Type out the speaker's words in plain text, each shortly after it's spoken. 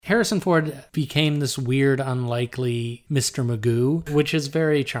Harrison Ford became this weird, unlikely Mr. Magoo, which is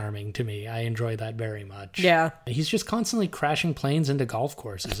very charming to me. I enjoy that very much. Yeah. He's just constantly crashing planes into golf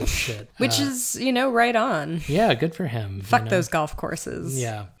courses and shit. Which is, right on. Yeah, good for him. Fuck those golf courses.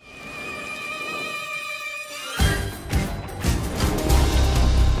 Yeah.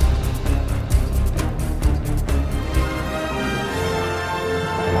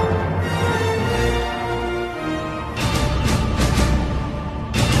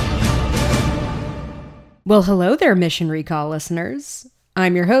 Well, hello there, Mission Recall listeners.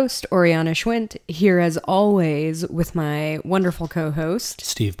 I'm your host, Oriana Schwint, here as always with my wonderful co-host,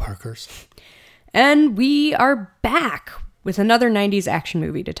 Steve Parkhurst. And we are back with another 90s action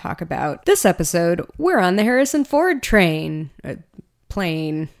movie to talk about. This episode, we're on the Harrison Ford train.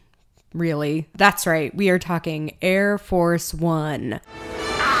 Plane, really. That's right, we are talking Air Force One.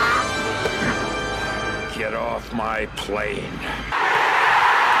 Get off my plane.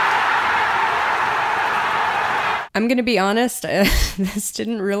 I'm going to be honest, this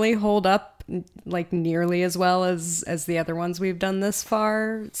didn't really hold up like nearly as well as the other ones we've done this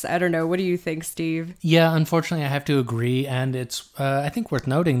far. So, I don't know. What do you think, Steve? Yeah, unfortunately, I have to agree. And it's, I think, worth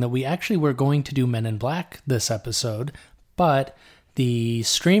noting that we actually were going to do Men in Black this episode, but the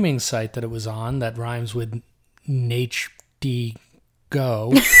streaming site that it was on, that rhymes with HD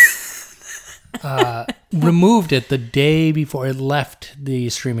Go, removed it the day before it left the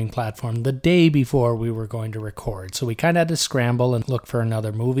streaming platform, the day before we were going to record. So we kind of had to scramble and look for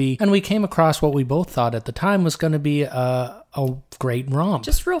another movie. And we came across what we both thought at the time was going to be a great romp.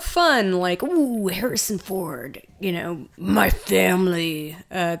 Just real fun, like, ooh, Harrison Ford, my family.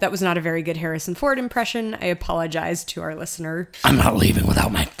 That was not a very good Harrison Ford impression. I apologize to our listener. I'm not leaving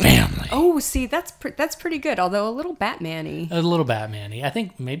without my family. Oh, see, that's pretty good, although a little Batman-y. A little Batman-y. I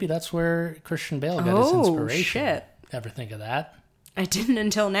think maybe that's where Christian Bale got his inspiration. Shit. Ever think of that? I didn't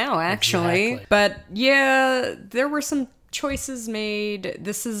until now, actually. Exactly. But yeah, there were some choices made.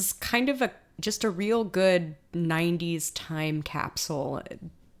 This is kind of just a real good 90s time capsule,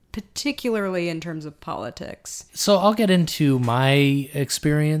 particularly in terms of politics. So I'll get into my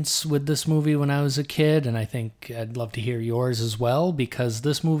experience with this movie when I was a kid, and I think I'd love to hear yours as well, because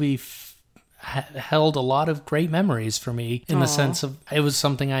this movie held a lot of great memories for me in the sense of it was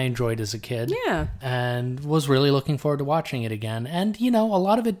something I enjoyed as a kid. Yeah. And was really looking forward to watching it again. And, a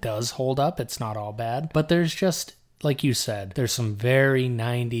lot of it does hold up. It's not all bad. But there's just, like you said, there's some very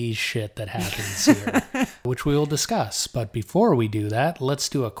 90s shit that happens here, which we will discuss. But before we do that, let's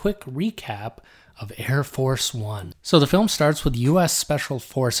do a quick recap of Air Force One. So the film starts with U.S. Special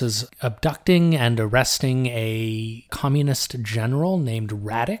Forces abducting and arresting a communist general named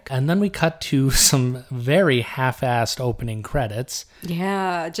Radek. And then we cut to some very half-assed opening credits.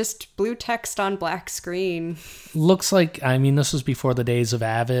 Yeah, just blue text on black screen. Looks like, this was before the days of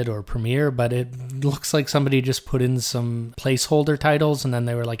Avid or Premiere, but it looks like somebody just put in some placeholder titles and then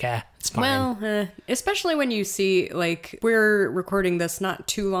they were like, it's fine. Well, especially when you see, we're recording this not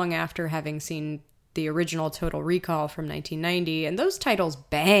too long after having seen the original Total Recall from 1990, and those titles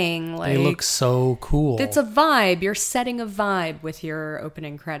bang. They look so cool. It's a vibe. You're setting a vibe with your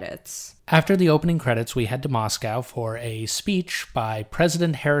opening credits. After the opening credits, we head to Moscow for a speech by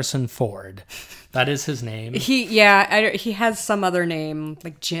President Harrison Ford. That is his name. He has some other name,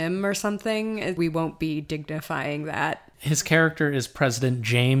 like Jim or something. We won't be dignifying that. His character is President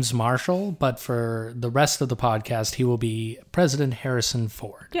James Marshall, but for the rest of the podcast, he will be President Harrison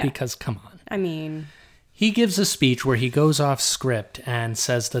Ford. Yeah. Because, come on. He gives a speech where he goes off script and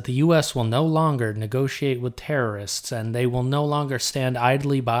says that the U.S. will no longer negotiate with terrorists and they will no longer stand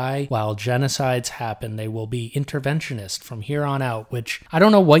idly by while genocides happen. They will be interventionist from here on out, which I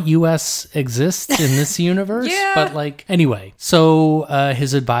don't know what U.S. exists in this universe, but anyway. So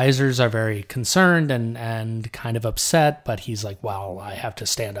his advisors are very concerned and kind of upset, but he's like, well, I have to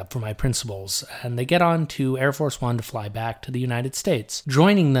stand up for my principles. And they get on to Air Force One to fly back to the United States.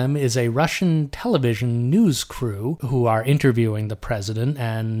 Joining them is a Russian television news crew who are interviewing the president,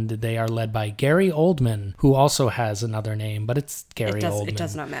 and they are led by Gary Oldman, who also has another name, but it's Gary Oldman. It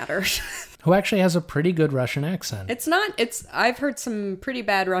does not matter. Who actually has a pretty good Russian accent. I've heard some pretty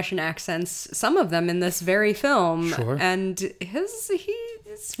bad Russian accents, some of them in this very film. Sure. And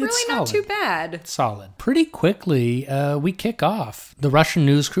it's really not too bad. It's solid. Pretty quickly, we kick off. The Russian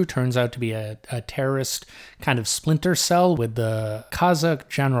news crew turns out to be a terrorist kind of splinter cell with the Kazakh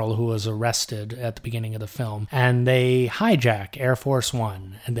general who was arrested at the beginning of the film. And they hijack Air Force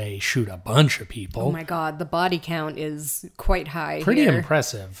One and they shoot a bunch of people. Oh my God, the body count is quite high. Pretty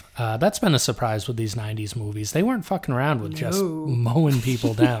impressive. That's been been a surprise with these 90s movies. They weren't fucking around with just mowing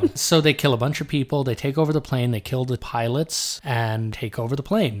people down. So they kill a bunch of people, they take over the plane, they kill the pilots, and take over the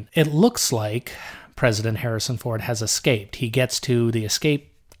plane. It looks like President Harrison Ford has escaped. He gets to the escape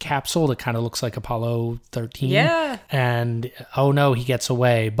capsule that kind of looks like Apollo 13. Yeah. And oh no, he gets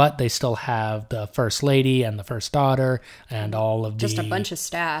away, but they still have the first lady and the first daughter and all of just a bunch of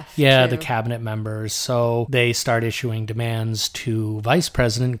staff. Yeah, too. The cabinet members. So they start issuing demands to Vice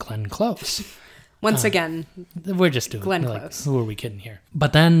President Glenn Close. Once again, we're just doing Glenn Close. Who are we kidding here?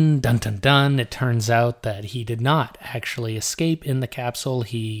 But then, dun dun dun, it turns out that he did not actually escape in the capsule.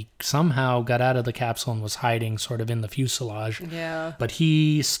 He somehow got out of the capsule and was hiding sort of in the fuselage. Yeah. But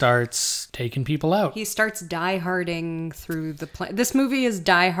he starts taking people out. He starts die-harding through the plane. This movie is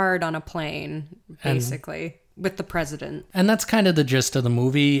Die Hard on a plane, basically. With the president. And that's kind of the gist of the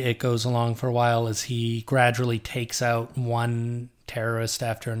movie. It goes along for a while as he gradually takes out one terrorist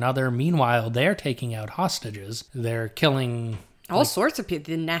after another. Meanwhile, they're taking out hostages. They're killing all sorts of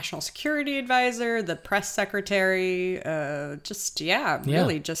people. The national security advisor, the press secretary,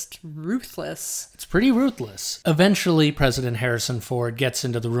 really just ruthless. It's pretty ruthless. Eventually, President Harrison Ford gets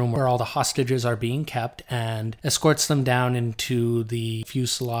into the room where all the hostages are being kept and escorts them down into the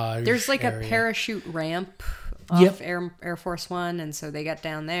fuselage. There's like area. A parachute ramp off Air Force One, and so they get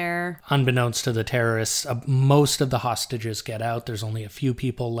down there. Unbeknownst to the terrorists, most of the hostages get out. There's only a few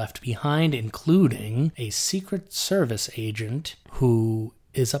people left behind, including a Secret Service agent who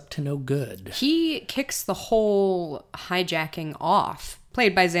is up to no good. He kicks the whole hijacking off,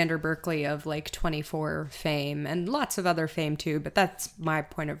 played by Xander Berkeley of like 24 fame and lots of other fame too, but that's my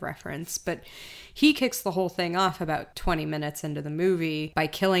point of reference. But he kicks the whole thing off about 20 minutes into the movie by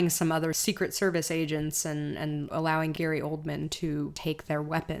killing some other Secret Service agents and allowing Gary Oldman to take their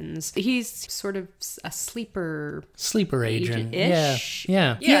weapons. He's sort of a sleeper agent.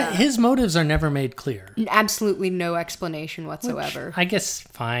 Yeah. His motives are never made clear. Absolutely no explanation whatsoever. Which I guess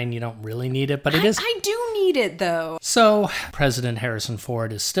fine, you don't really need it, but it is. I do need it though. So President Harrison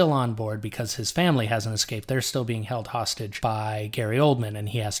Ford is still on board because his family hasn't escaped. They're still being held hostage by Gary Oldman, and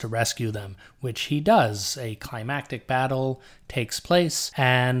he has to rescue them, which he does. A climactic battle takes place,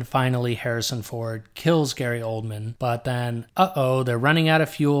 and finally Harrison Ford kills Gary Oldman. But then, they're running out of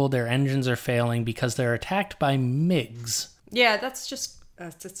fuel. Their engines are failing because they're attacked by MiGs. Yeah, that's just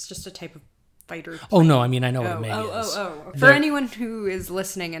a type of fighter plane. Oh, no, I mean, I know what a MiG is. For anyone who is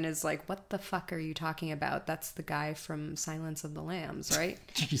listening and is like, what the fuck are you talking about? That's the guy from Silence of the Lambs, right?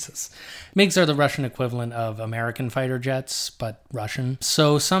 Jesus. MiGs are the Russian equivalent of American fighter jets, but Russian.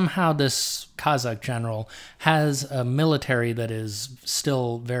 So somehow this Kazakh general has a military that is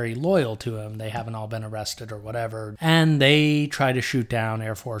still very loyal to him. They haven't all been arrested or whatever. And they try to shoot down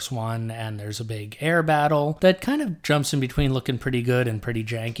Air Force One, and there's a big air battle that kind of jumps in between looking pretty good and pretty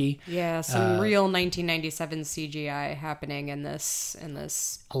janky. Yeah, some real 1997 CGI happening in this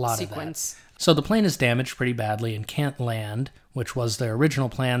a lot sequence. Of that. So the plane is damaged pretty badly and can't land, which was their original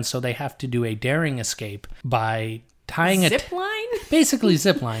plan, so they have to do a daring escape by tying zip line? Basically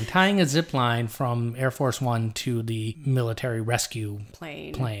zip line. Tying a zip line from Air Force One to the military rescue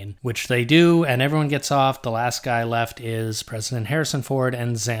plane, which they do, and everyone gets off. The last guy left is President Harrison Ford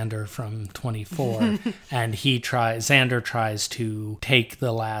and Xander from 24. And Xander tries to take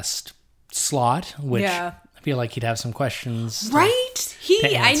the last slot, which I feel like he'd have some questions. Right?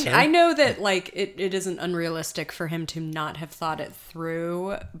 I know that like it isn't unrealistic for him to not have thought it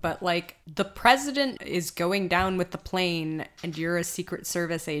through, but like the president is going down with the plane and you're a Secret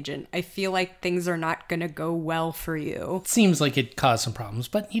Service agent. I feel like things are not going to go well for you. It seems like it caused some problems,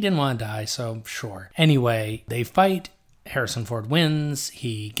 but he didn't want to die, so sure. Anyway, they fight. Harrison Ford wins.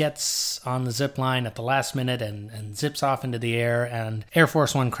 He gets on the zip line at the last minute and zips off into the air, and Air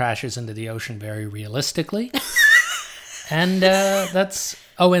Force One crashes into the ocean very realistically. And that's...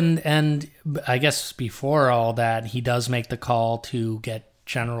 Oh, and I guess before all that, he does make the call to get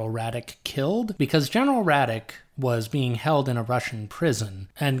General Radek killed, because General Radek was being held in a Russian prison,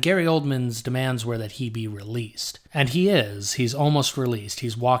 and Gary Oldman's demands were that he be released. And he is. He's almost released.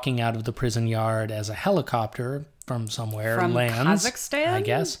 He's walking out of the prison yard as a helicopter from somewhere lands. Kazakhstan? I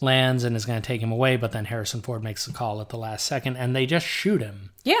guess. Lands and is going to take him away, but then Harrison Ford makes the call at the last second, and they just shoot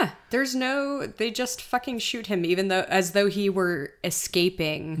him. Yeah, they just fucking shoot him, as though he were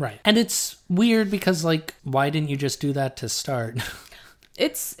escaping. Right. And it's weird because, like, why didn't you just do that to start?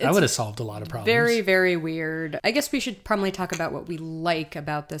 That would have solved a lot of problems. Very, very weird. I guess we should probably talk about what we like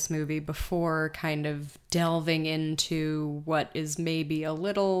about this movie before kind of delving into what is maybe a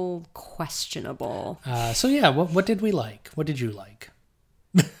little questionable. So yeah, what did we like? What did you like?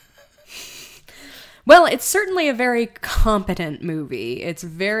 Well, it's certainly a very competent movie. It's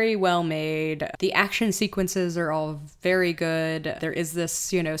very well made. The action sequences are all very good. There is this,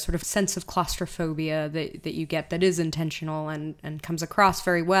 sort of sense of claustrophobia that you get that is intentional and comes across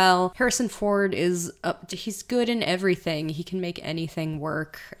very well. Harrison Ford he's good in everything. He can make anything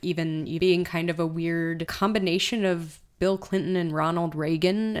work, even being kind of a weird combination of Bill Clinton and Ronald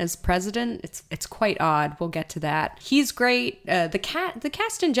Reagan as president. It's quite odd. We'll get to that. He's great. The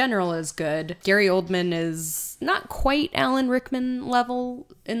cast in general is good. Gary Oldman is not quite Alan Rickman level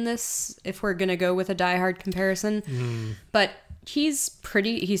in this, if we're gonna go with a Die Hard comparison, but he's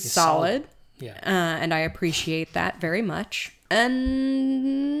solid. Yeah, and I appreciate that very much.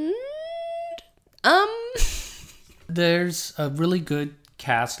 And there's a really good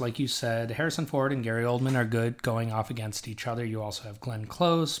cast, like you said. Harrison Ford and Gary Oldman are good going off against each other. You also have Glenn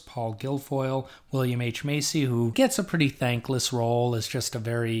Close, Paul Guilfoyle, William H. Macy, who gets a pretty thankless role as just a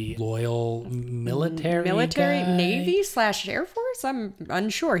very loyal military guy. Navy / Air Force? I'm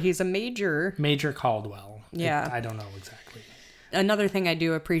unsure. He's a Major Caldwell. Yeah. I don't know exactly. Another thing I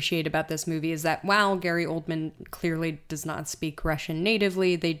do appreciate about this movie is that while Gary Oldman clearly does not speak Russian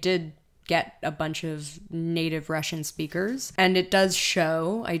natively, they did get a bunch of native Russian speakers, and it does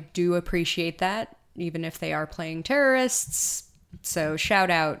show. I do appreciate that, even if they are playing terrorists. So shout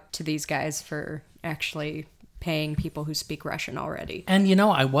out to these guys for actually paying people who speak Russian already. And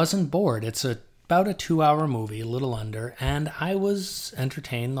I wasn't bored. It's about a 2-hour movie, a little under, and I was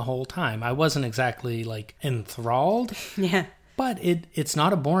entertained the whole time. I wasn't exactly enthralled. Yeah. But it's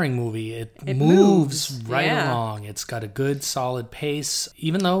not a boring movie. It moves right along. It's got a good, solid pace.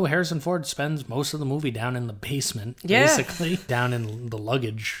 Even though Harrison Ford spends most of the movie down in the basement, basically, down in the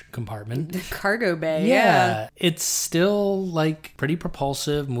luggage compartment. The cargo bay, yeah. It's still, pretty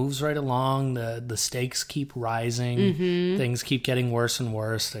propulsive, moves right along. The stakes keep rising. Mm-hmm. Things keep getting worse and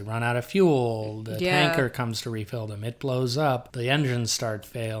worse. They run out of fuel. The tanker comes to refill them. It blows up. The engines start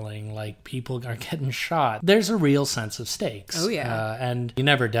failing. People are getting shot. There's a real sense of stakes. Oh, yeah. And you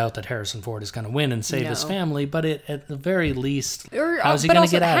never doubt that Harrison Ford is going to win and save his family, but at the very least, how is he going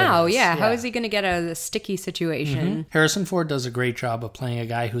to get out of this? How is he going to get out of this sticky situation? Mm-hmm. Harrison Ford does a great job of playing a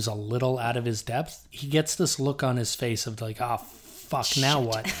guy who's a little out of his depth. He gets this look on his face of fuck, now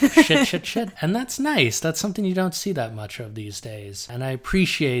what? Shit. And that's nice. That's something you don't see that much of these days. And I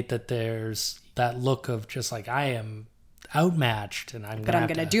appreciate that there's that look of just I am outmatched, and I'm going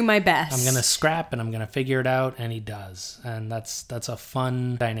to do my best. I'm going to scrap, and I'm going to figure it out, and he does. And that's a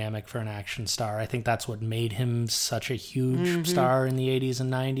fun dynamic for an action star. I think that's what made him such a huge star in the 80s and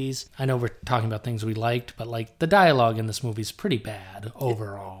 90s. I know we're talking about things we liked, but the dialogue in this movie is pretty bad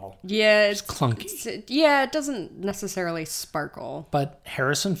overall. Yeah, it's clunky. It doesn't necessarily sparkle. But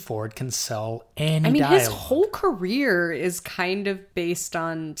Harrison Ford can sell any dialogue. His whole career is kind of based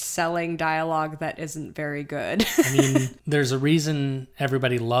on selling dialogue that isn't very good. There's a reason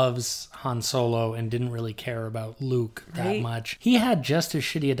everybody loves Han Solo and didn't really care about Luke that much. He had just as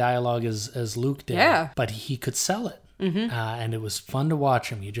shitty a dialogue as Luke did, but he could sell it. Mm-hmm. And it was fun to watch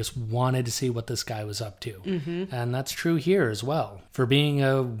him. You just wanted to see what this guy was up to. Mm-hmm. And that's true here as well. For being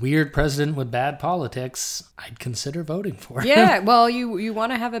a weird president with bad politics, I'd consider voting for him. Yeah, well, you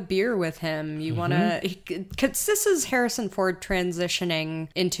want to have a beer with him. You want to... Because this is Harrison Ford transitioning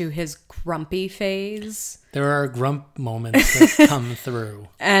into his grumpy phase. There are grump moments that come through.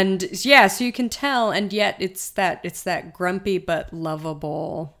 And yeah, so you can tell, and yet it's that grumpy but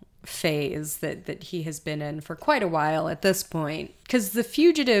lovable phase that he has been in for quite a while at this point. Because The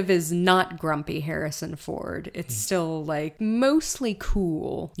Fugitive is not grumpy Harrison Ford. It's still mostly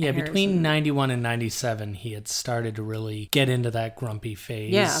cool. Yeah, between 91 and 97, he had started to really get into that grumpy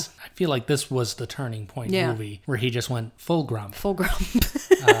phase. Yeah. I feel like this was the turning point movie where he just went full grump. Full grump.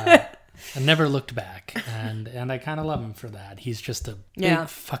 and never looked back. And I kind of love him for that. He's just a big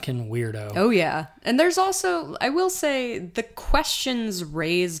fucking weirdo. Oh, yeah. And there's also, I will say, the questions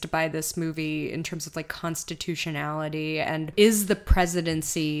raised by this movie in terms of like constitutionality and is the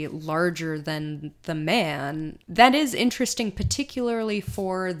presidency larger than the man? That is interesting, particularly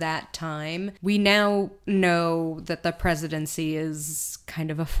for that time. We now know that the presidency is kind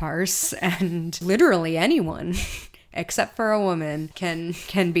of a farce, and literally anyone except for a woman can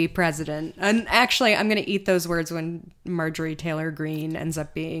be president. And actually, I'm going to eat those words when Marjorie Taylor Greene ends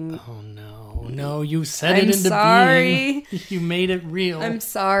up being no, you said it into being. You made it real. I'm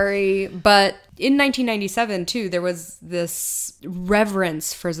sorry. But in 1997, too, there was this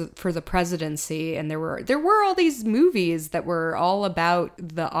reverence for the presidency. And there were all these movies that were all about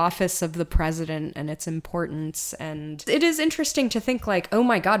the office of the president and its importance. And it is interesting to think like, oh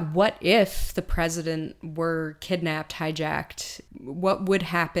my God, what if the president were kidnapped, hijacked? What would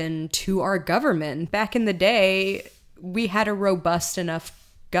happen to our government? Back in the day, we had a robust enough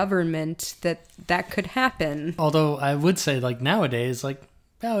government that could happen. Although I would say, like, nowadays, like,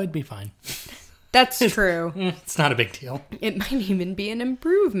 oh, it'd be fine. That's true. It's not a big deal. It might even be an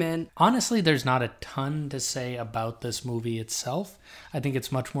improvement. Honestly, there's not a ton to say about this movie itself. I think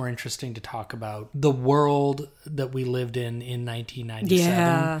it's much more interesting to talk about the world that we lived in 1997.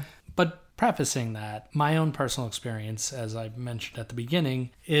 Yeah. But prefacing that, my own personal experience, as I mentioned at the beginning,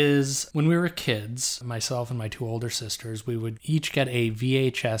 is when we were kids, myself and my two older sisters, we would each get a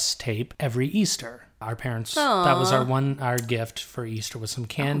VHS tape every Easter. Our parents, Aww. That was our gift for Easter, was some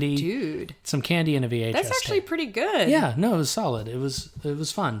candy. Oh, dude. Some candy and a VHS That's actually tape. pretty good. Yeah, no, it was solid. It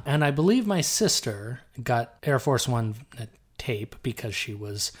was fun. And I believe my sister got Air Force One tape because she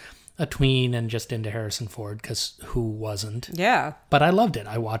was a tween and just into Harrison Ford, because who wasn't? Yeah. But I loved it.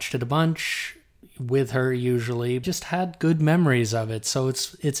 I watched it a bunch with her usually. Just had good memories of it. So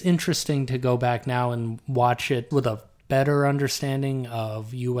it's interesting to go back now and watch it with a better understanding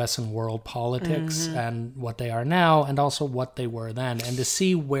of U.S. and world politics and what they are now, and also what they were then, and to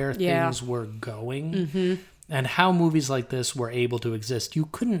see where things were going. And how movies like this were able to exist. You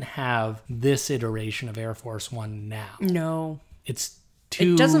couldn't have this iteration of Air Force One now. No. It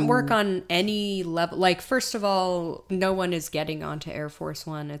doesn't work on any level. Like, first of all, no one is getting onto Air Force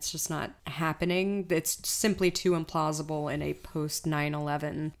One. It's just not happening. It's simply too implausible in a post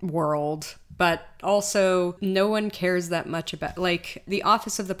 9/11 world. But also, no one cares that much about, like, the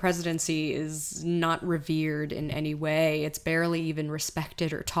office of the presidency is not revered in any way. It's barely even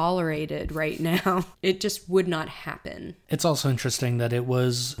respected or tolerated right now. It just would not happen. It's also interesting that it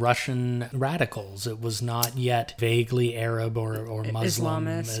was Russian radicals. It was not yet vaguely Arab or Muslim.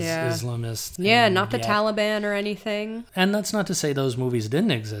 Islamist. Yeah, not the Taliban or anything. And that's not to say those movies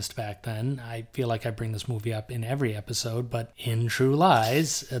didn't exist back then. I feel like I bring this movie up in every episode, but in True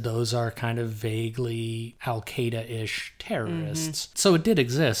Lies, those are kind of vaguely Al-Qaeda-ish terrorists. So it did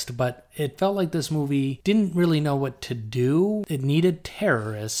exist, but it felt like this movie didn't really know what to do. It needed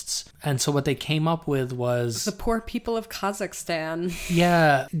terrorists. And so what they came up with was... the poor people of Kazakhstan.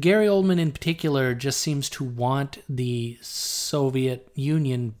 Yeah. Gary Oldman in particular just seems to want the Soviet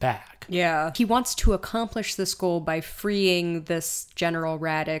Union back. Yeah. He wants to accomplish this goal by freeing this General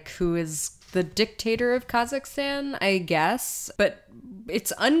Radic, who is the dictator of Kazakhstan, I guess. But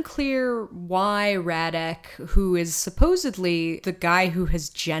it's unclear why Radic, who is supposedly the guy who has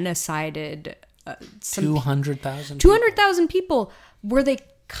genocided 200,000 people. Were they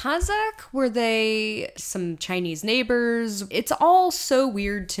Kazakh? Were they some Chinese neighbors? It's all so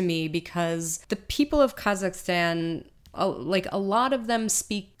weird to me because the people of Kazakhstan, like, a lot of them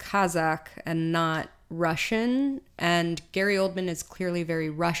speak Kazakh and not Russian, and Gary Oldman is clearly very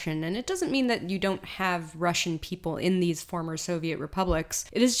Russian, and it doesn't mean that you don't have Russian people in these former Soviet republics.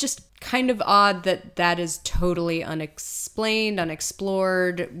 It is just kind of odd that is totally unexplained,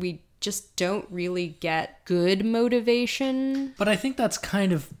 unexplored. We just don't really get good motivation. But I think that's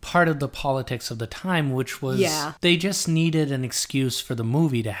kind of part of the politics of the time, which was they just needed an excuse for the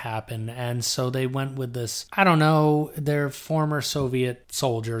movie to happen. And so they went with this, I don't know, they're former Soviet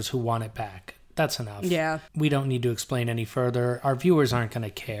soldiers who want it back. That's enough. Yeah. We don't need to explain any further. Our viewers aren't going to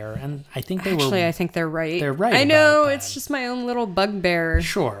care. And I think I think they're right. They're right. I know, it's just my own little bugbear.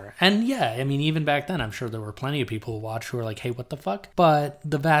 Sure. And yeah, I mean, even back then, I'm sure there were plenty of people who watched who were like, hey, what the fuck? But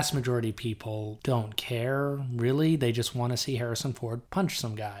the vast majority of people don't care, really. They just want to see Harrison Ford punch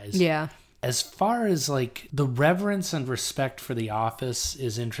some guys. Yeah. As far as, like, the reverence and respect for The Office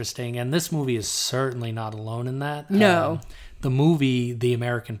is interesting, and this movie is certainly not alone in that. No. The movie The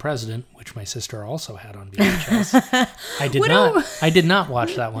American President, which my sister also had on VHS, I did not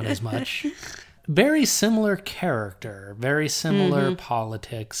watch that one as much. Very similar character, very similar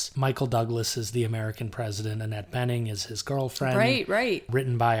politics. Michael Douglas is the American president. Annette Bening is his girlfriend. Right.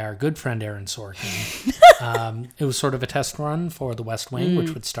 Written by our good friend Aaron Sorkin. It was sort of a test run for The West Wing,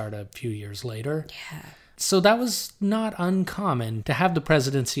 which would start a few years later. Yeah. So that was not uncommon to have the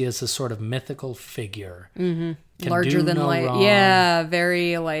presidency as a sort of mythical figure. Larger than life. Wrong. Yeah,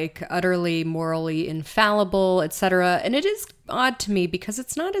 very, like, utterly morally infallible, etc. And it is odd to me because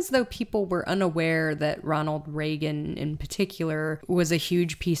it's not as though people were unaware that Ronald Reagan in particular was a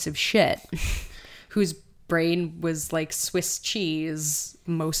huge piece of shit whose brain was like Swiss cheese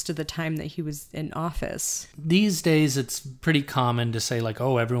most of the time that he was in office. These days, it's pretty common to say, like,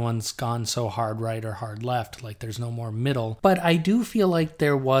 oh, everyone's gone so hard right or hard left, like there's no more middle. But I do feel like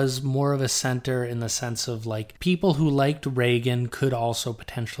there was more of a center in the sense of, like, people who liked Reagan could also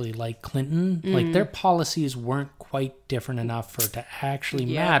potentially like Clinton. Like, their policies weren't quite different enough for it to actually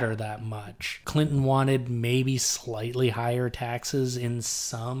matter that much. Clinton wanted maybe slightly higher taxes in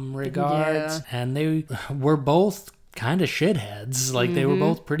some regards, and they were both kind of shitheads. Like, they were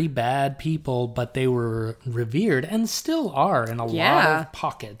both pretty bad people, but they were revered and still are in a lot of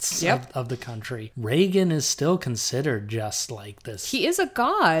pockets of the country. Reagan is still considered just like this. He is a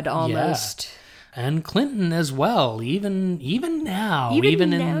god almost. Yeah. And Clinton as well, even now,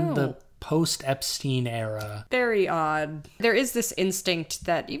 even in the post-Epstein era. Very odd. There is this instinct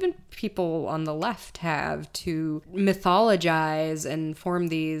that even people on the left have to mythologize and form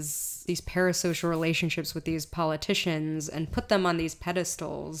these parasocial relationships with these politicians and put them on these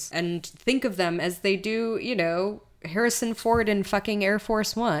pedestals and think of them as they do, you know, Harrison Ford in fucking Air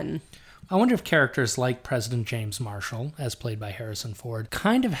Force One. I wonder if characters like President James Marshall, as played by Harrison Ford,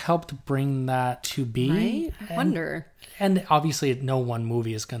 kind of helped bring that to be. Right? I wonder. And obviously, no one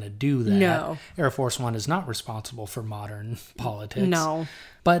movie is going to do that. No. Air Force One is not responsible for modern politics. No.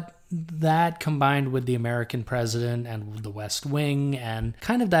 But that combined with the American president and the West Wing and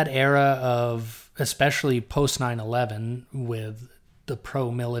kind of that era of, especially post 9/11, with the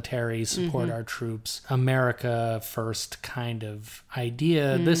pro-military, support our troops, America first kind of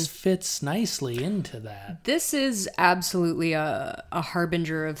idea, this fits nicely into that. This is absolutely a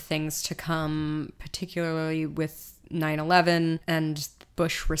harbinger of things to come, particularly with 9/11 and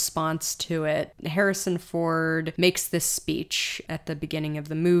Bush response to it. Harrison Ford makes this speech at the beginning of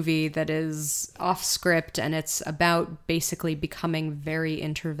the movie that is off script, and it's about basically becoming very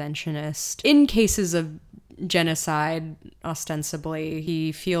interventionist in cases of genocide, ostensibly.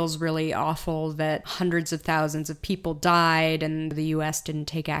 He feels really awful that hundreds of thousands of people died and the US didn't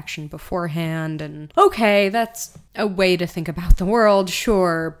take action beforehand. And okay, that's a way to think about the world,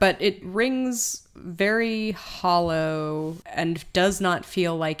 sure, but it rings very hollow and does not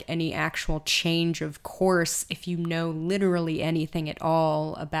feel like any actual change of course if you know literally anything at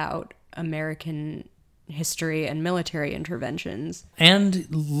all about American history and military interventions. And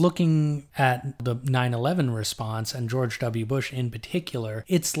looking at the 9/11 response and George W. Bush in particular,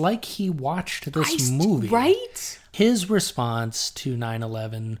 it's like he watched this movie. Right? His response to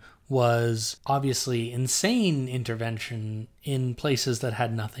 9/11 was obviously insane intervention in places that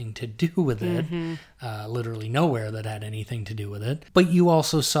had nothing to do with it, literally nowhere that had anything to do with it. But you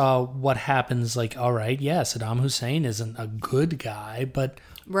also saw what happens, like, all right, yeah, Saddam Hussein isn't a good guy, but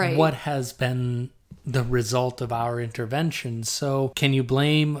what has been the result of our intervention. So can you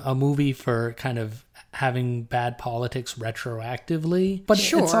blame a movie for kind of having bad politics retroactively? But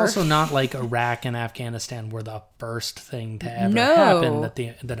it's also not like Iraq and Afghanistan were the first thing to ever happen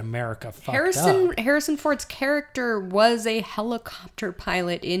that America fucked up. Harrison Ford's character was a helicopter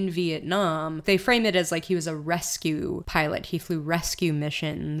pilot in Vietnam. They frame it as like he was a rescue pilot. He flew rescue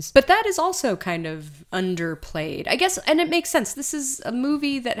missions. But that is also kind of underplayed, I guess, and it makes sense. This is a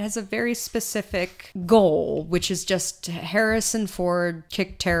movie that has a very specific goal, which is just Harrison Ford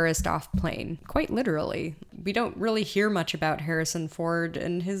kicked terrorist off plane. Quite literally. We don't really hear much about Harrison Ford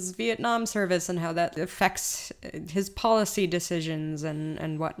and his Vietnam service and how that affects his policy decisions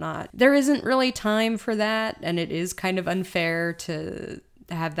and whatnot. There isn't really time for that, and it is kind of unfair to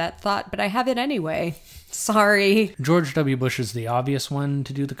have that thought, but I have it anyway. Sorry. George W. Bush is the obvious one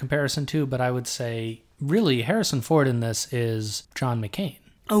to do the comparison to, but I would say really Harrison Ford in this is John McCain.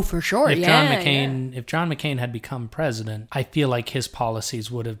 Oh, for sure. If John McCain had become president, I feel like his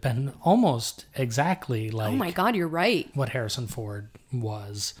policies would have been almost exactly like, oh my God, you're right, what Harrison Ford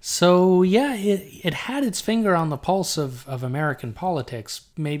was. So yeah, it had its finger on the pulse of American politics,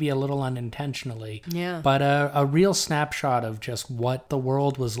 maybe a little unintentionally. Yeah. But a real snapshot of just what the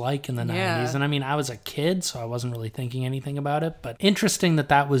world was like in the 90s. And I mean, I was a kid, so I wasn't really thinking anything about it. But interesting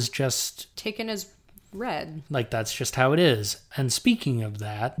that was just taken as read. Like, that's just how it is. And speaking of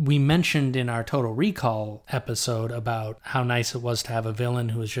that, we mentioned in our Total Recall episode about how nice it was to have a villain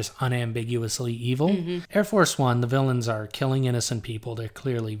who is just unambiguously evil. Air Force One, the villains are killing innocent people. They're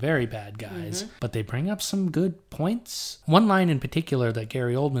clearly very bad guys, but they bring up some good points. One line in particular that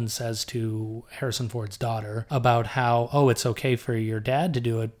Gary Oldman says to Harrison Ford's daughter about how, oh, it's okay for your dad to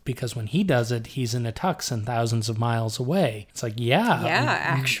do it because when he does it, he's in a tux and thousands of miles away. It's like, yeah. Yeah,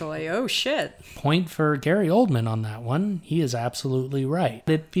 actually. Oh, shit. Point for Gary Oldman on that one. He is absolutely right.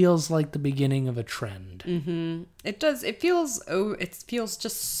 It feels like the beginning of a trend. It does. It feels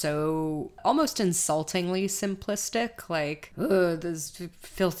just so almost insultingly simplistic. Like, those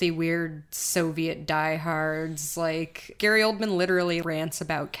filthy, weird Soviet diehards. Like, Gary Oldman literally rants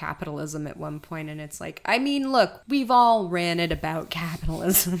about capitalism at one point, and it's like, I mean, look, we've all ranted about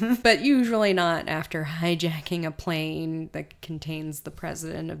capitalism, but usually not after hijacking a plane that contains the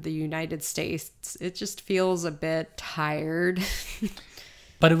president of the United States. It just feels a bit tired.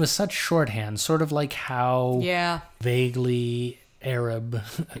 But it was such shorthand, sort of like how vaguely Arab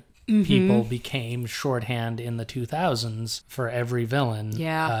people became shorthand in the 2000s for every villain.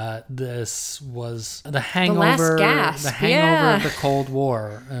 Yeah. This was the hangover, the hangover of the Cold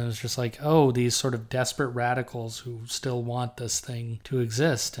War. And it was just like, oh, these sort of desperate radicals who still want this thing to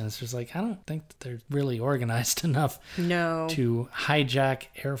exist. And it's just like, I don't think that they're really organized enough to hijack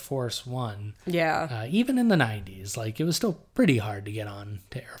Air Force One. Yeah. Even in the 90s, like, it was still pretty hard to get on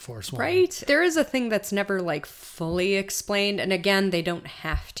to Air Force One. Right. There is a thing that's never, like, fully explained. And again, they don't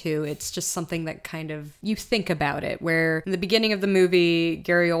have to. It's just something that kind of, you think about it, where in the beginning of the movie,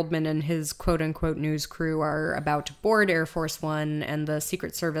 Gary Oldman and his quote-unquote news crew are about to board Air Force One, and the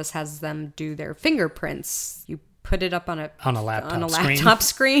Secret Service has them do their fingerprints. You put it up on a laptop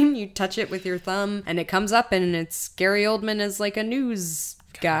screen. You touch it with your thumb, and it comes up, and it's Gary Oldman as, like, a news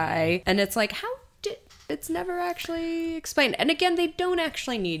guy. And it's like, it's never actually explained. And again, they don't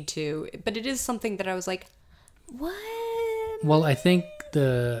actually need to, but it is something that I was like, what? Well, I think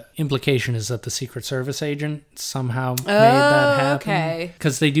the implication is that the Secret Service agent somehow made that happen. Okay.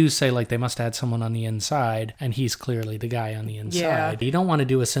 Because they do say, like, they must have had someone on the inside, and he's clearly the guy on the inside. Yeah. You don't want to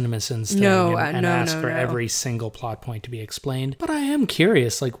do a CinemaSins thing and ask for every single plot point to be explained. But I am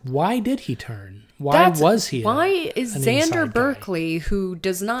curious, like, why did he turn? Why is Xander Berkeley, who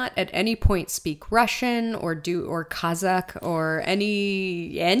does not at any point speak Russian or Kazakh or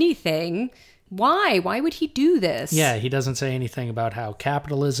anything... Why would he do this? Yeah, he doesn't say anything about how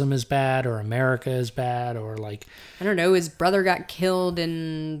capitalism is bad or America is bad or, like... I don't know, his brother got killed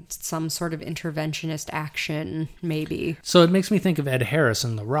in some sort of interventionist action, maybe. So it makes me think of Ed Harris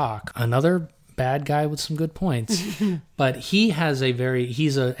in The Rock, another bad guy with some good points. But he's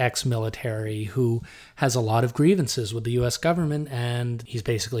an ex-military who has a lot of grievances with the U.S. government, and he's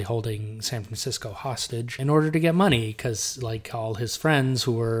basically holding San Francisco hostage in order to get money because, like, all his friends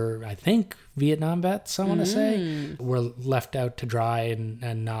who were, I think, Vietnam vets, I want to say, were left out to dry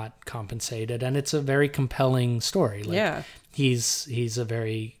and not compensated. And it's a very compelling story. Like, he's a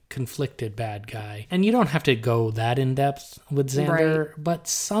very conflicted bad guy. And you don't have to go that in depth with Xander, but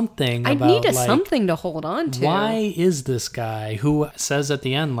something about, I need something to hold on to. Why is this guy who says at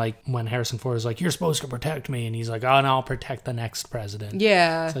the end, like, when Harrison Ford is like, you're supposed to protect me, and he's like, oh, and I'll protect the next president.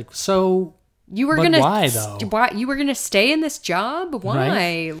 Yeah. It's like, so... why though? You were gonna stay in this job? Why?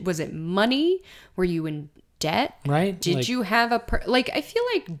 Right? Was it money? Were you in debt? Right? Did you have I feel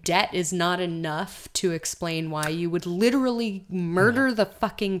like debt is not enough to explain why you would literally murder the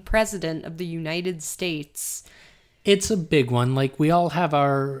fucking president of the United States. It's a big one. Like, we all have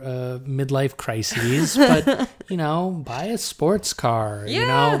our midlife crises, but, you know, buy a sports car.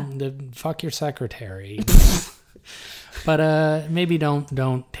 Yeah. You know, fuck your secretary. But maybe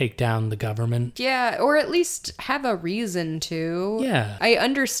don't take down the government. Yeah, or at least have a reason to. Yeah. I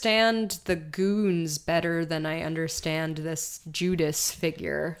understand the goons better than I understand this Judas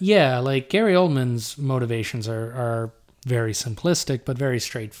figure. Yeah, like, Gary Oldman's motivations are very simplistic, but very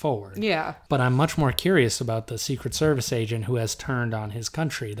straightforward. Yeah. But I'm much more curious about the Secret Service agent who has turned on his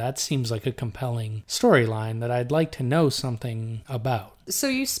country. That seems like a compelling storyline that I'd like to know something about. So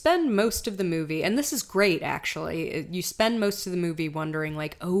you spend most of the movie, and this is great, actually, you spend most of the movie wondering,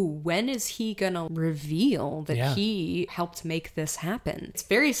 like, oh, when is he gonna reveal that he helped make this happen? It's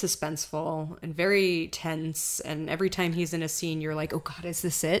very suspenseful and very tense, and every time he's in a scene, you're like, oh god, is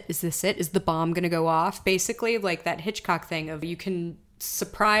this it? Is this it? Is the bomb gonna go off? Basically, like that Hitchcock thing of you can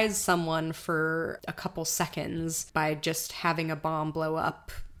surprise someone for a couple seconds by just having a bomb blow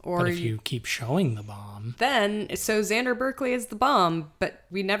up. But if you keep showing the bomb... So Xander Berkeley is the bomb, but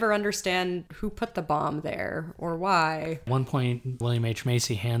we never understand who put the bomb there or why. At one point, William H.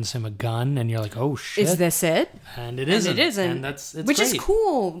 Macy hands him a gun, and you're like, oh, shit. Is this it? And it isn't. And it isn't. And it's Which great. is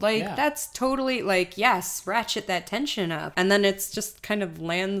cool. Like, that's totally, like, yes, ratchet that tension up. And then it's just kind of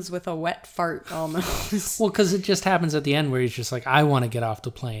lands with a wet fart almost. Well, because it just happens at the end where he's just like, I want to get off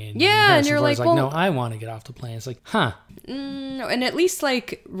the plane. Yeah, and you're like, no, I want to get off the plane. It's like, huh. And at least,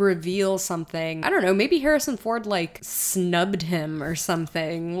 like, reveal something. I don't know, maybe Harrison Ford, like, snubbed him or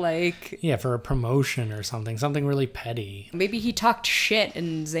something, like... Yeah, for a promotion or something really petty. Maybe he talked shit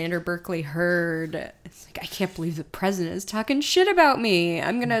and Xander Berkeley heard. It's like, I can't believe the president is talking shit about me.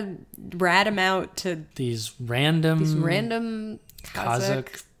 I'm gonna rat him out to... These random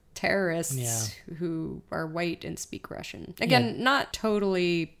Kazakh terrorists who are white and speak Russian. Again, not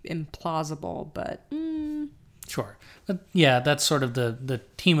totally implausible, but... Sure. But yeah, that's sort of the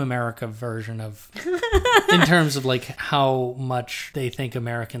Team America version of, in terms of like how much they think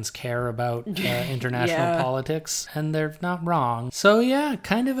Americans care about international politics, and they're not wrong. So yeah,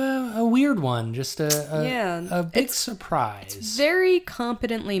 kind of a weird one, just a big surprise. It's very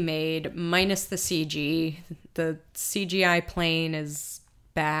competently made, minus the CG. The CGI plane is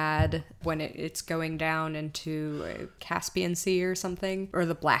bad when it's going down into Caspian Sea or something, or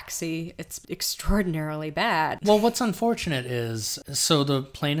the Black Sea. It's extraordinarily bad. Well, what's unfortunate is, so the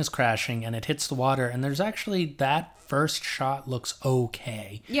plane is crashing and it hits the water, and there's actually that first shot looks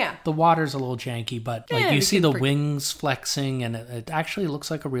okay. Yeah. The water's a little janky, but like you see the wings flexing, and it actually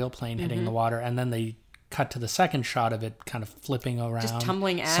looks like a real plane hitting the water, and then they cut to the second shot of it kind of flipping around, just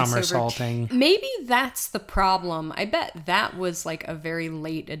tumbling ass somersaulting. Maybe that's the problem. I bet that was like a very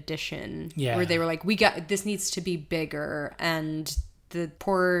late addition, where they were like, this needs to be bigger, and the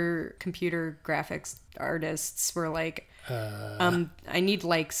poor computer graphics artists were like, I need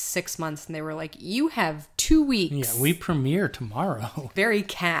like 6 months, and they were like, you have 2 weeks. Yeah, we premiere tomorrow. Very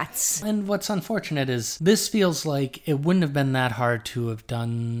Cats. And what's unfortunate is this feels like it wouldn't have been that hard to have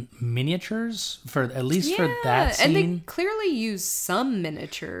done miniatures for at least for that scene. And they clearly use some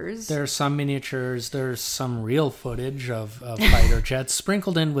miniatures. There are some miniatures. There's some real footage of fighter jets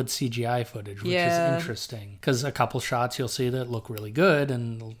sprinkled in with CGI footage, which is interesting, because a couple shots you'll see that look really good,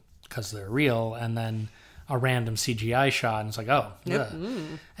 and because they're real, and then a random CGI shot, and it's like, oh,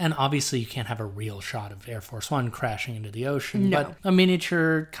 and obviously you can't have a real shot of Air Force One crashing into the ocean, but a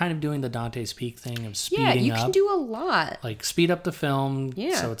miniature kind of doing the Dante's Peak thing of speeding up. Yeah, you can do a lot. Like speed up the film,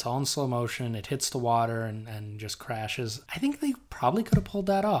 so it's all in slow motion, it hits the water and just crashes. I think they probably could have pulled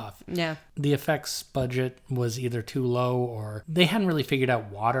that off. Yeah. The effects budget was either too low, or they hadn't really figured out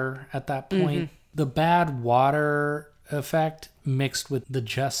water at that point. The bad water effect mixed with the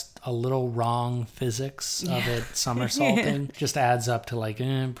just a little wrong physics of it somersaulting just adds up to like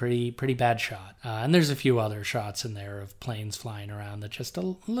pretty bad shot. And there's a few other shots in there of planes flying around that just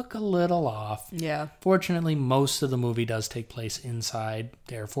look a little off. Yeah. Fortunately, most of the movie does take place inside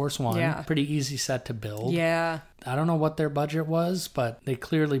Air Force One. Yeah. Pretty easy set to build. Yeah. I don't know what their budget was, but they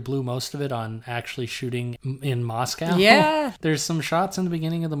clearly blew most of it on actually shooting in Moscow. Yeah. There's some shots in the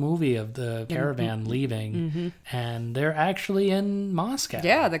beginning of the movie of the caravan leaving, and they're actually in Moscow.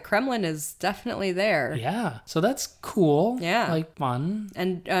 Yeah, the Kremlin is definitely there. Yeah, so that's cool. Yeah. Like, fun.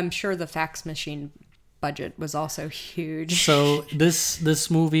 And I'm sure the fax machine budget was also huge. So this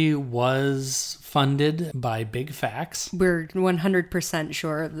movie was funded by Big Fax. We're 100%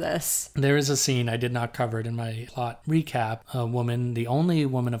 sure of this. There is a scene, I did not cover it in my plot recap, a woman, the only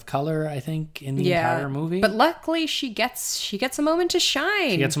woman of color, I think, in the entire movie. But luckily she gets a moment to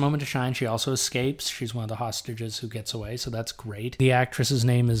shine. She gets a moment to shine. She also escapes. She's one of the hostages who gets away, so that's great. The actress's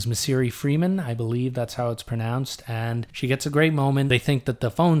name is Masiri Freeman, I believe that's how it's pronounced, and she gets a great moment. They think that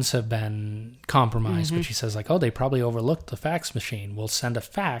the phones have been compromised, but she says like, oh, they probably overlooked the fax machine. We'll send a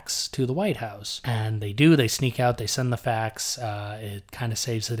fax to the White House. And they do. They sneak out. They send the fax. It kind of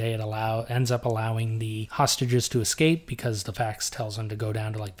saves the day. It ends up allowing the hostages to escape because the fax tells them to go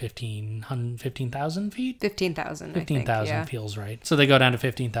down to like 15,000 feet? 15,000, 15,000 feels right. So they go down to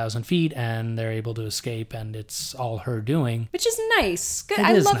 15,000 feet and they're able to escape, and it's all her doing. Which is nice. Good.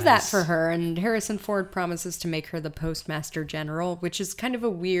 I love that for her. And Harrison Ford promises to make her the Postmaster General, which is kind of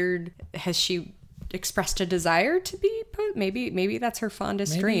a weird... Has she expressed a desire to be... Maybe that's her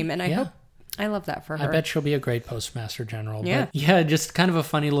fondest dream. And I love that for her. I bet she'll be a great Postmaster General. Yeah. But yeah, just kind of a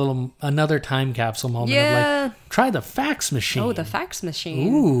funny little, another time capsule moment of like, try the fax machine. Oh, the fax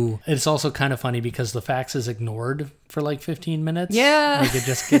machine. Ooh. It's also kind of funny because the fax is ignored for like 15 minutes. Yeah. Like it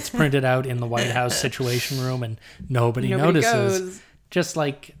just gets printed out in the White House Situation Room and nobody notices. Goes. Just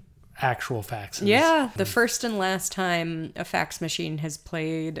like actual faxes. Yeah. The first and last time a fax machine has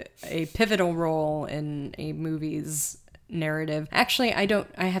played a pivotal role in a movie's narrative. Actually,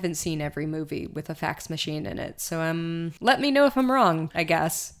 I haven't seen every movie with a fax machine in it, so let me know if I'm wrong, I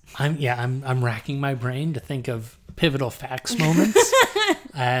guess. I'm racking my brain to think of pivotal fax moments.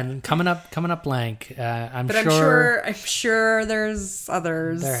 And coming up blank. I'm sure there's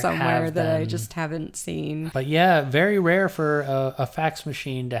others somewhere that I just haven't seen. But yeah, very rare for a fax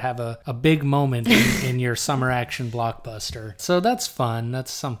machine to have a big moment in your summer action blockbuster. So that's fun.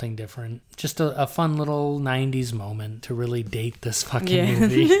 That's something different. Just a fun little 90s moment to really date this fucking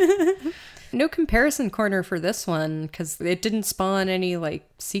movie. No comparison corner for this one because it didn't spawn any like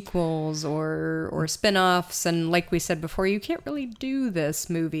sequels or spin-offs, and like we said before, you can't really do this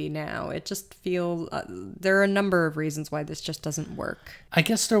movie now. It just feels there are a number of reasons why this just doesn't work. I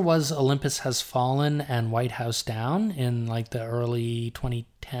guess there was Olympus Has Fallen and White House Down in like the early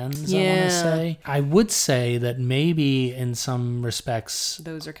 2010s. I want to say. I would say that maybe in some respects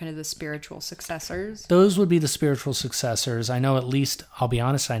those are kind of the spiritual successors. Those would be the spiritual successors. I know, at least, I'll be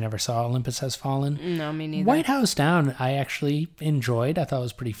honest, I never saw Olympus Has Fallen. No, me neither. White House Down I actually enjoyed. I thought it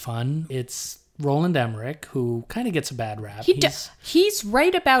was pretty fun. It's Roland Emmerich, who kind of gets a bad rap. He's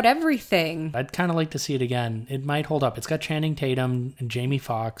right about everything. I'd kind of like to see it again. It might hold up. It's got Channing Tatum and Jamie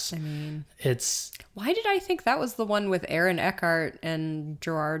Foxx. I mean, it's... Why did I think that was the one with Aaron Eckhart and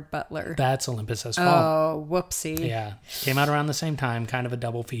Gerard Butler? That's Olympus Has Fallen. Oh, whoopsie. Yeah. Came out around the same time, kind of a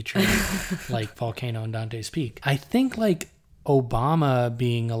double feature, like Volcano and Dante's Peak. I think, like, Obama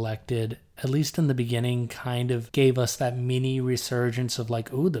being elected, at least in the beginning, kind of gave us that mini resurgence of like,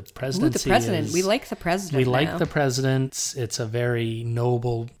 the presidency. The president. We like the president. We like the president. It's a very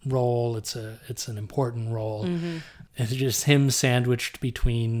noble role. It's an important role. Mm-hmm. It's just him sandwiched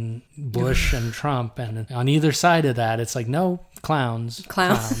between Bush and Trump, and on either side of that, it's like, no, clowns.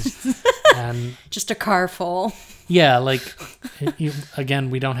 And just a car full. Yeah, like, again,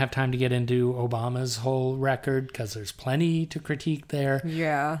 we don't have time to get into Obama's whole record because there's plenty to critique there.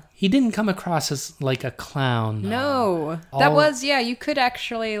 Yeah. He didn't come across as like a clown, though. No. You could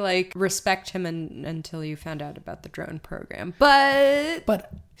actually like respect him until you found out about the drone program.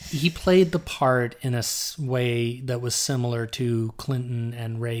 But he played the part in a way that was similar to Clinton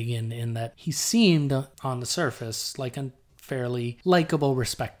and Reagan in that he seemed on the surface like a fairly likable,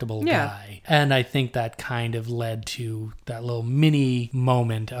 respectable guy. And I think that kind of led to that little mini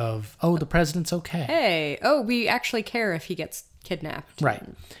moment of, the president's okay. Hey, we actually care if he gets kidnapped. Right.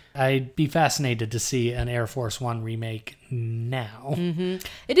 I'd be fascinated to see an Air Force One remake now. Mm-hmm.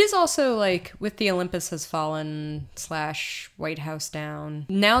 It is also like with the Olympus Has Fallen / White House Down.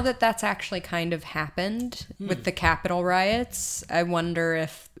 Now that that's actually kind of happened with the Capitol riots, I wonder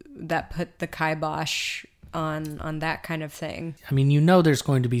if that put the kibosh on that kind of thing. I mean, there's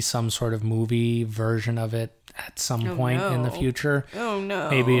going to be some sort of movie version of it at some point in the future. Oh no.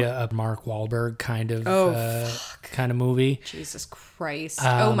 Maybe a Mark Wahlberg kind of movie. Jesus Christ.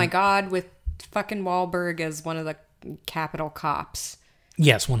 Oh my God, with fucking Wahlberg as one of the Capitol cops.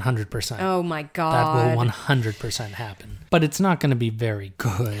 Yes, 100%. Oh my God. That will 100% happen. But it's not going to be very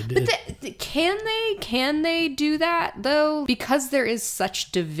good. But can they do that though? Because there is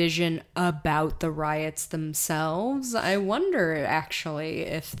such division about the riots themselves, I wonder actually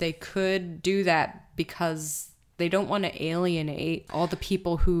if they could do that because they don't want to alienate all the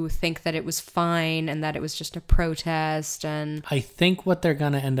people who think that it was fine and that it was just a protest. And I think what they're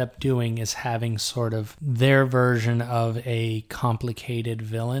going to end up doing is having sort of their version of a complicated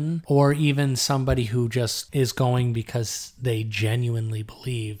villain, or even somebody who just is going because they genuinely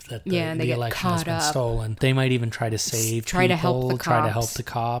believe that the election has been stolen. They might even try to save people, to help the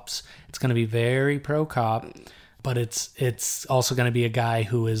cops. It's going to be very pro-cop, but it's also going to be a guy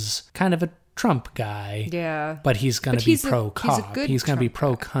who is kind of a Trump guy, but he's going to be pro-cop. He's going to be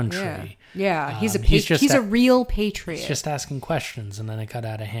pro-country. Yeah. He's a real patriot. He's just asking questions, and then it got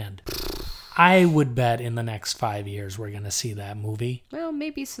out of hand. I would bet in the next 5 years we're going to see that movie. Well,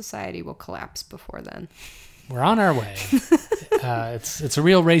 maybe society will collapse before then. We're on our way. It's a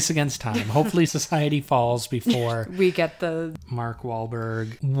real race against time. Hopefully society falls before we get the Mark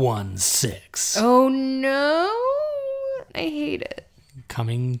Wahlberg 1-6. Oh no, I hate it.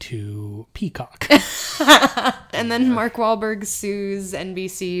 Coming to Peacock. And then Mark Wahlberg sues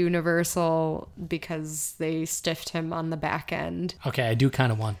NBC Universal because they stiffed him on the back end. Okay, I do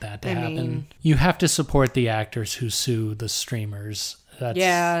kind of want that to happen. You have to support the actors who sue the streamers.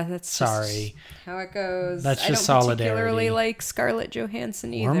 That's sorry. How it goes. That's just solidarity. I don't particularly like Scarlett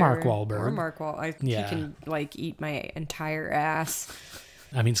Johansson either. Or Mark Wahlberg. He can like eat my entire ass.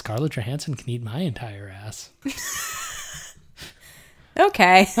 I mean, Scarlett Johansson can eat my entire ass.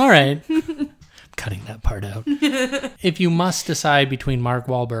 Okay. All right. Cutting that part out. If you must decide between Mark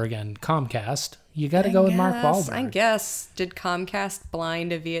Wahlberg and Comcast, you got to go with Mark Wahlberg. I guess. Did Comcast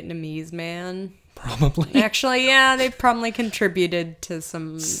blind a Vietnamese man Probably. Actually, yeah, they've probably contributed to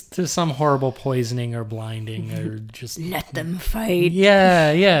some horrible poisoning or blinding or just let them fight.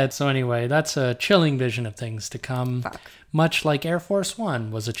 Yeah. So anyway, that's a chilling vision of things to come. Fuck. Much like Air Force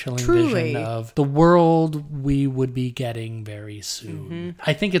One was a chilling vision of the world we would be getting very soon.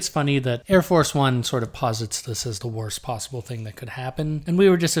 I think it's funny that Air Force One sort of posits this as the worst possible thing that could happen. And we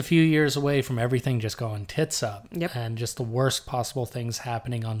were just a few years away from everything just going tits up. Yep. And just the worst possible things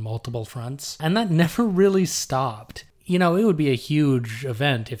happening on multiple fronts. And that never really stopped. You know, it would be a huge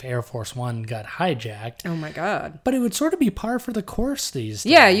event if Air Force One got hijacked. Oh my God. But it would sort of be par for the course these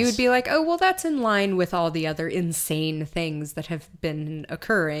days. Yeah, you would be like, oh, well, that's in line with all the other insane things that have been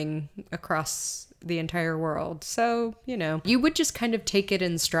occurring across the entire world. So, you know, you would just kind of take it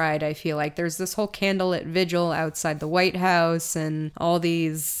in stride, I feel like. There's this whole candlelit vigil outside the White House, and all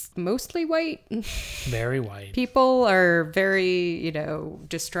these mostly white very white people are very, you know,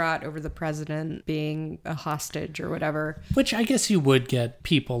 distraught over the president being a hostage or whatever. Which I guess you would get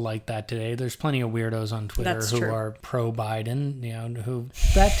people like that today. There's plenty of weirdos on Twitter who are pro-Biden, you know, who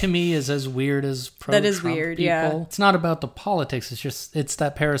that to me is as weird as pro-Trump. That is weird, people. Yeah. It's not about the politics. It's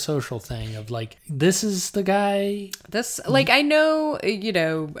that parasocial thing of like, this is the guy. This, like, I know, you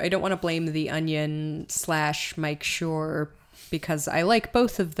know, I don't want to blame The Onion / Mike Schur, because I like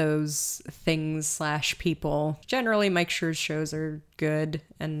both of those things / people. Generally, Mike Schur's shows are good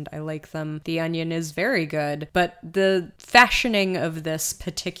and I like them. The Onion is very good, but the fashioning of this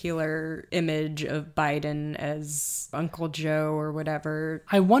particular image of Biden as Uncle Joe or whatever.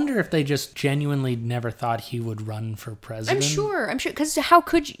 I wonder if they just genuinely never thought he would run for president. I'm sure, because how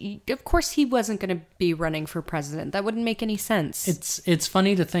could you? Of course he wasn't going to be running for president. That wouldn't make any sense. It's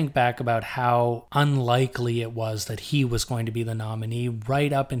funny to think back about how unlikely it was that he was going to be the nominee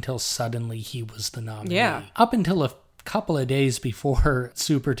right up until suddenly he was the nominee. Yeah. Up until a couple of days before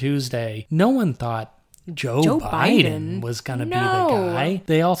Super Tuesday, no one thought Joe Biden was going to be the guy.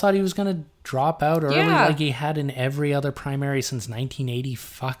 They all thought he was going to drop out early like he had in every other primary since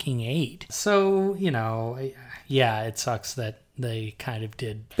 1988. So, you know, yeah, it sucks that they kind of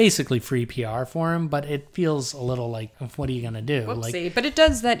did basically free PR for him, but it feels a little like, what are you going to do? Whoopsie. Like, but it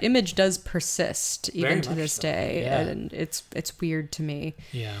does, that image does persist even to this day. Yeah. And it's weird to me.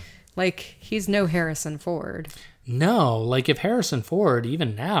 Yeah. Like, he's no Harrison Ford. No, like if Harrison Ford,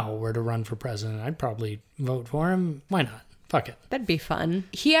 even now, were to run for president, I'd probably vote for him. Why not? Fuck it. That'd be fun.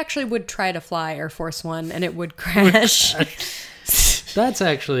 He actually would try to fly Air Force One and it would crash. That's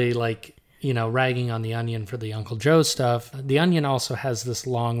actually like, you know, ragging on The Onion for the Uncle Joe stuff. The Onion also has this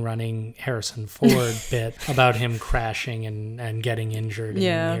long-running Harrison Ford bit about him crashing and getting injured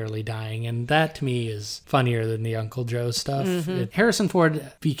and nearly dying. And that, to me, is funnier than the Uncle Joe stuff. Harrison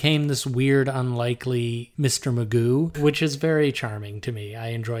Ford became this weird, unlikely Mr. Magoo, which is very charming to me. I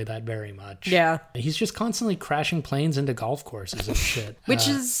enjoy that very much. Yeah. He's just constantly crashing planes into golf courses and shit. Which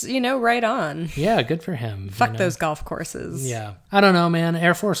is, you know, right on. Yeah, good for him. Fuck those golf courses. Yeah. I don't know, man.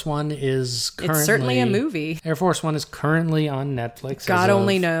 Air Force One is currently, it's certainly a movie. Air Force One is currently on Netflix. God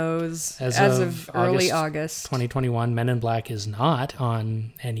only knows. As of early August 2021, Men in Black is not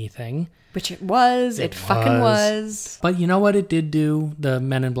on anything. Which it was. It fucking was. But you know what it did do? The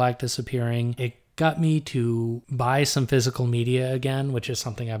Men in Black disappearing. It got me to buy some physical media again, which is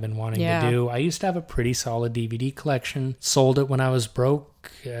something I've been wanting to do. I used to have a pretty solid DVD collection. Sold it when I was broke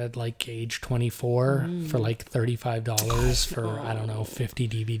at like age 24 for like $35 for, I don't know, 50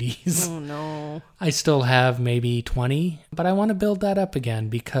 DVDs. Oh no. I still have maybe 20, but I want to build that up again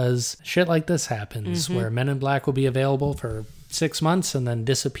because shit like this happens where Men in Black will be available for 6 months and then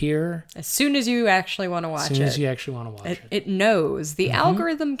disappear. As soon as you actually want to watch it. As soon as you actually want to watch it. It knows. The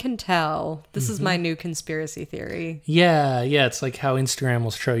algorithm can tell. This is my new conspiracy theory. Yeah. It's like how Instagram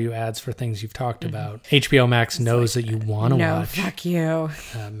will show you ads for things you've talked about. HBO Max knows that you want to watch. No, fuck you.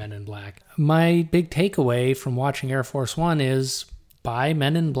 Men in Black. My big takeaway from watching Air Force One is buy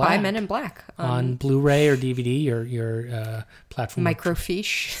Men in Black. Buy Men in Black. On Blu-ray or DVD or your platform.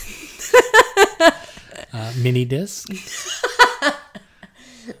 Microfiche. Mini disc.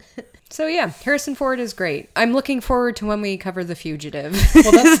 So yeah, Harrison Ford is great. I'm looking forward to when we cover The Fugitive.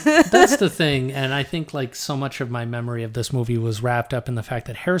 Well, that's the thing. And I think like so much of my memory of this movie was wrapped up in the fact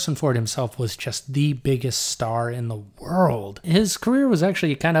that Harrison Ford himself was just the biggest star in the world. His career was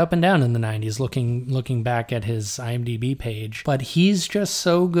actually kind of up and down in the 90s, looking back at his IMDb page. But he's just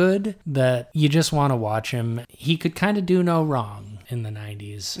so good that you just want to watch him. He could kind of do no wrong in the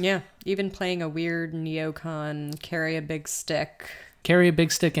 90s. Yeah, even playing a weird neocon, carry a big stick. carry a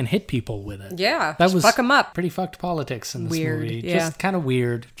big stick and hit people with it. Yeah, that was fuck them up. Pretty fucked politics in this movie. Yeah. Just kind of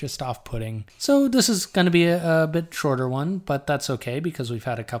weird, just off-putting. So this is going to be a bit shorter one, but that's okay because we've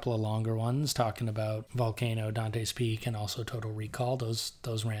had a couple of longer ones talking about Volcano, Dante's Peak, and also Total Recall.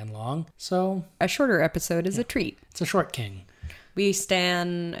 Those ran long. So a shorter episode is a treat. It's a short king. We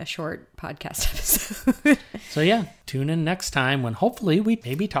stan a short podcast episode. So yeah, tune in next time when hopefully we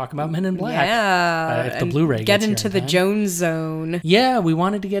maybe talk about Men in Black. Yeah. If the Blu-ray get into the Jones zone. Yeah, we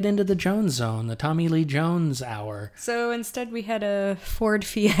wanted to get into the Jones zone, the Tommy Lee Jones hour. So instead we had a Ford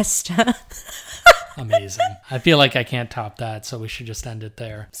Fiesta. Amazing. I feel like I can't top that, so we should just end it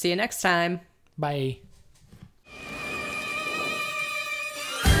there. See you next time. Bye.